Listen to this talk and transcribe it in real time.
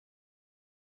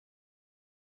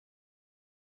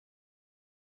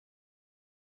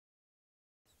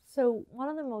So one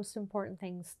of the most important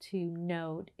things to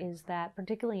note is that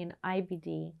particularly in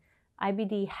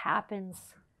IBD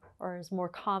happens or is more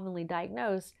commonly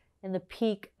diagnosed in the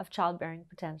peak of childbearing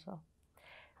potential.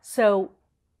 So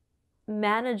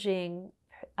managing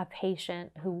a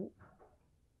patient who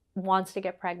wants to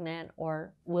get pregnant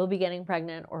or will be getting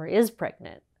pregnant or is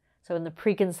pregnant, so in the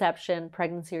preconception,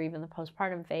 pregnancy, or even the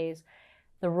postpartum phase,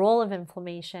 the role of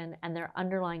inflammation and their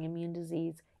underlying immune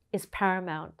disease is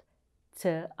paramount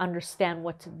to understand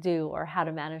what to do or how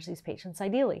to manage these patients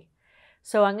ideally.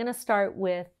 So I'm going to start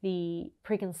with the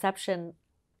preconception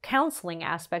counseling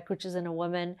aspect, which is in a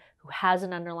woman who has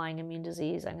an underlying immune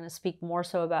disease. I'm going to speak more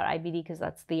so about IBD because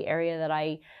that's the area that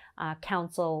I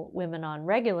counsel women on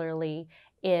regularly,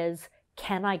 is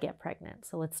can I get pregnant?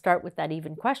 So let's start with that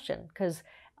even question, because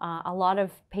a lot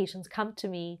of patients come to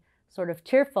me sort of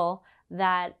tearful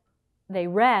that they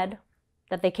read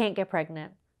that they can't get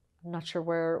pregnant. I'm not sure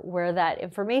where that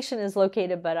information is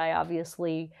located, but I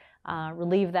obviously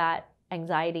relieve that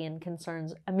anxiety and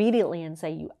concerns immediately and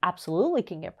say you absolutely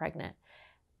can get pregnant,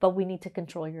 but we need to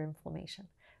control your inflammation.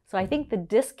 So I think the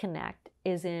disconnect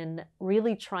is in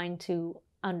really trying to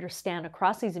understand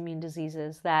across these immune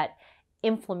diseases that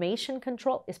inflammation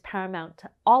control is paramount to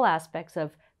all aspects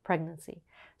of pregnancy.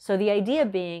 So the idea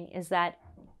being is that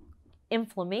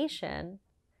inflammation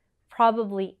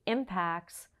probably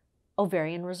impacts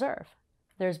ovarian reserve.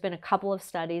 There's been a couple of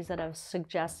studies that have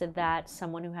suggested that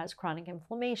someone who has chronic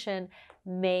inflammation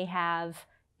may have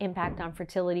impact on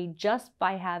fertility just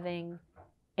by having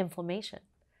inflammation.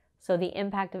 So the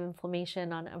impact of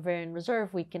inflammation on ovarian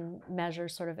reserve, we can measure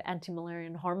sort of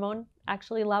anti-Müllerian hormone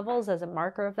actually levels as a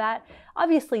marker of that.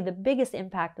 Obviously, the biggest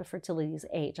impact of fertility is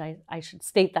age. I should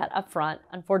state that up front.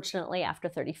 Unfortunately, after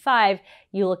 35,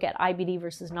 you look at IBD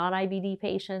versus non-IBD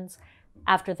patients.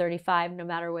 After 35, no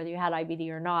matter whether you had IBD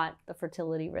or not, the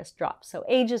fertility risk drops. So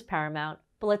age is paramount,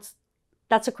 but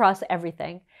that's across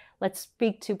everything. Let's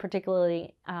speak to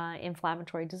particularly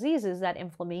inflammatory diseases that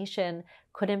inflammation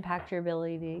could impact your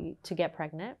ability to get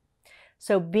pregnant.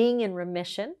 So being in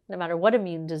remission, no matter what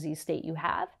immune disease state you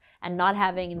have, and not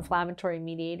having inflammatory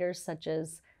mediators such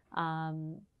as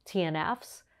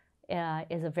TNFs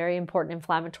is a very important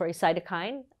inflammatory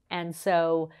cytokine. And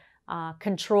so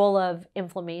control of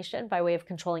inflammation by way of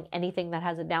controlling anything that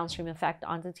has a downstream effect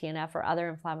onto TNF or other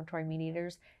inflammatory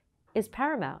mediators is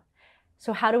paramount.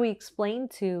 So how do we explain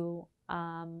to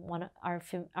one of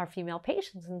our female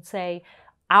patients and say,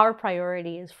 our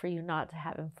priority is for you not to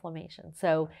have inflammation.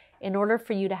 So in order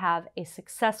for you to have a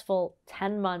successful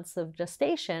 10 months of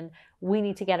gestation, we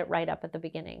need to get it right up at the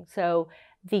beginning. So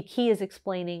the key is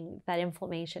explaining that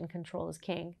inflammation control is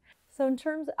king. So in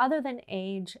terms, other than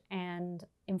age and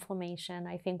inflammation,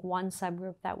 I think one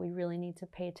subgroup that we really need to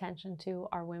pay attention to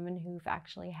are women who've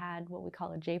actually had what we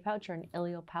call a J-pouch or an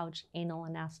ileal pouch anal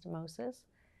anastomosis.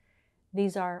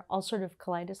 These are ulcerative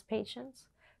colitis patients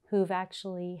who've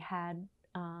actually had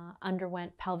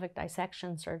underwent pelvic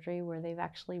dissection surgery where they've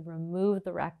actually removed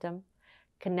the rectum,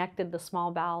 connected the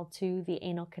small bowel to the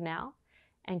anal canal,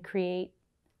 and create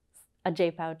a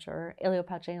J-pouch or ileal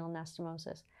pouch anal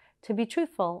anastomosis. To be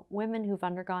truthful, women who've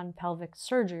undergone pelvic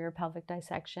surgery or pelvic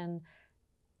dissection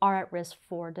are at risk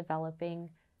for developing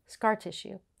scar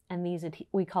tissue. And these,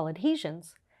 we call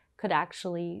adhesions, could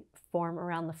actually form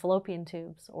around the fallopian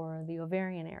tubes or the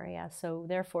ovarian area. So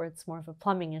therefore, it's more of a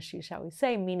plumbing issue, shall we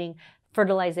say, meaning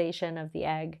fertilization of the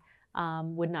egg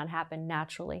would not happen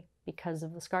naturally because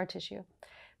of the scar tissue.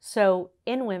 So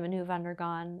in women who've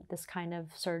undergone this kind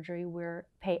of surgery, we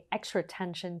pay extra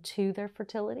attention to their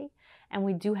fertility, and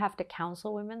we do have to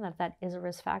counsel women that that is a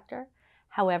risk factor.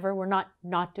 However, we're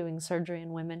not doing surgery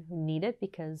in women who need it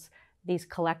because these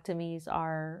colectomies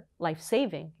are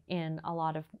life-saving in a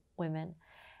lot of women.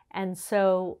 And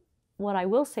so what I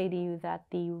will say to you that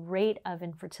the rate of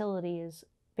infertility is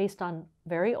based on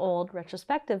very old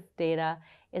retrospective data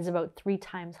is about 3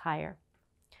 times higher.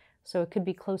 So it could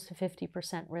be close to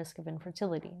 50% risk of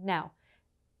infertility. Now,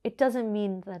 it doesn't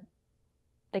mean that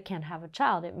they can't have a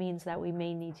child. It means that we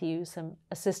may need to use some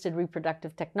assisted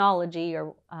reproductive technology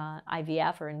or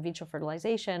IVF or in vitro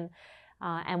fertilization,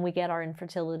 and we get our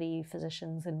infertility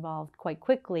physicians involved quite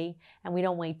quickly, and we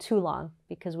don't wait too long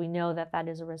because we know that that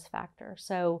is a risk factor.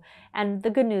 So, and the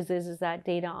good news is that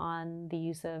data on the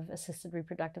use of assisted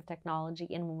reproductive technology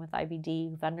in women with IBD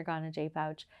who've undergone a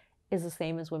J-pouch is the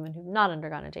same as women who've not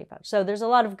undergone a J-pouch. So there's a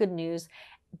lot of good news,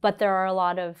 but there are a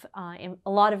lot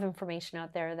of information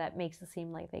out there that makes it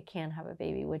seem like they can have a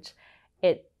baby, which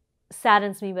it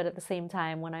saddens me, but at the same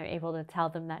time, when I'm able to tell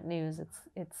them that news,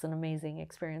 it's an amazing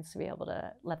experience to be able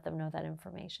to let them know that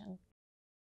information.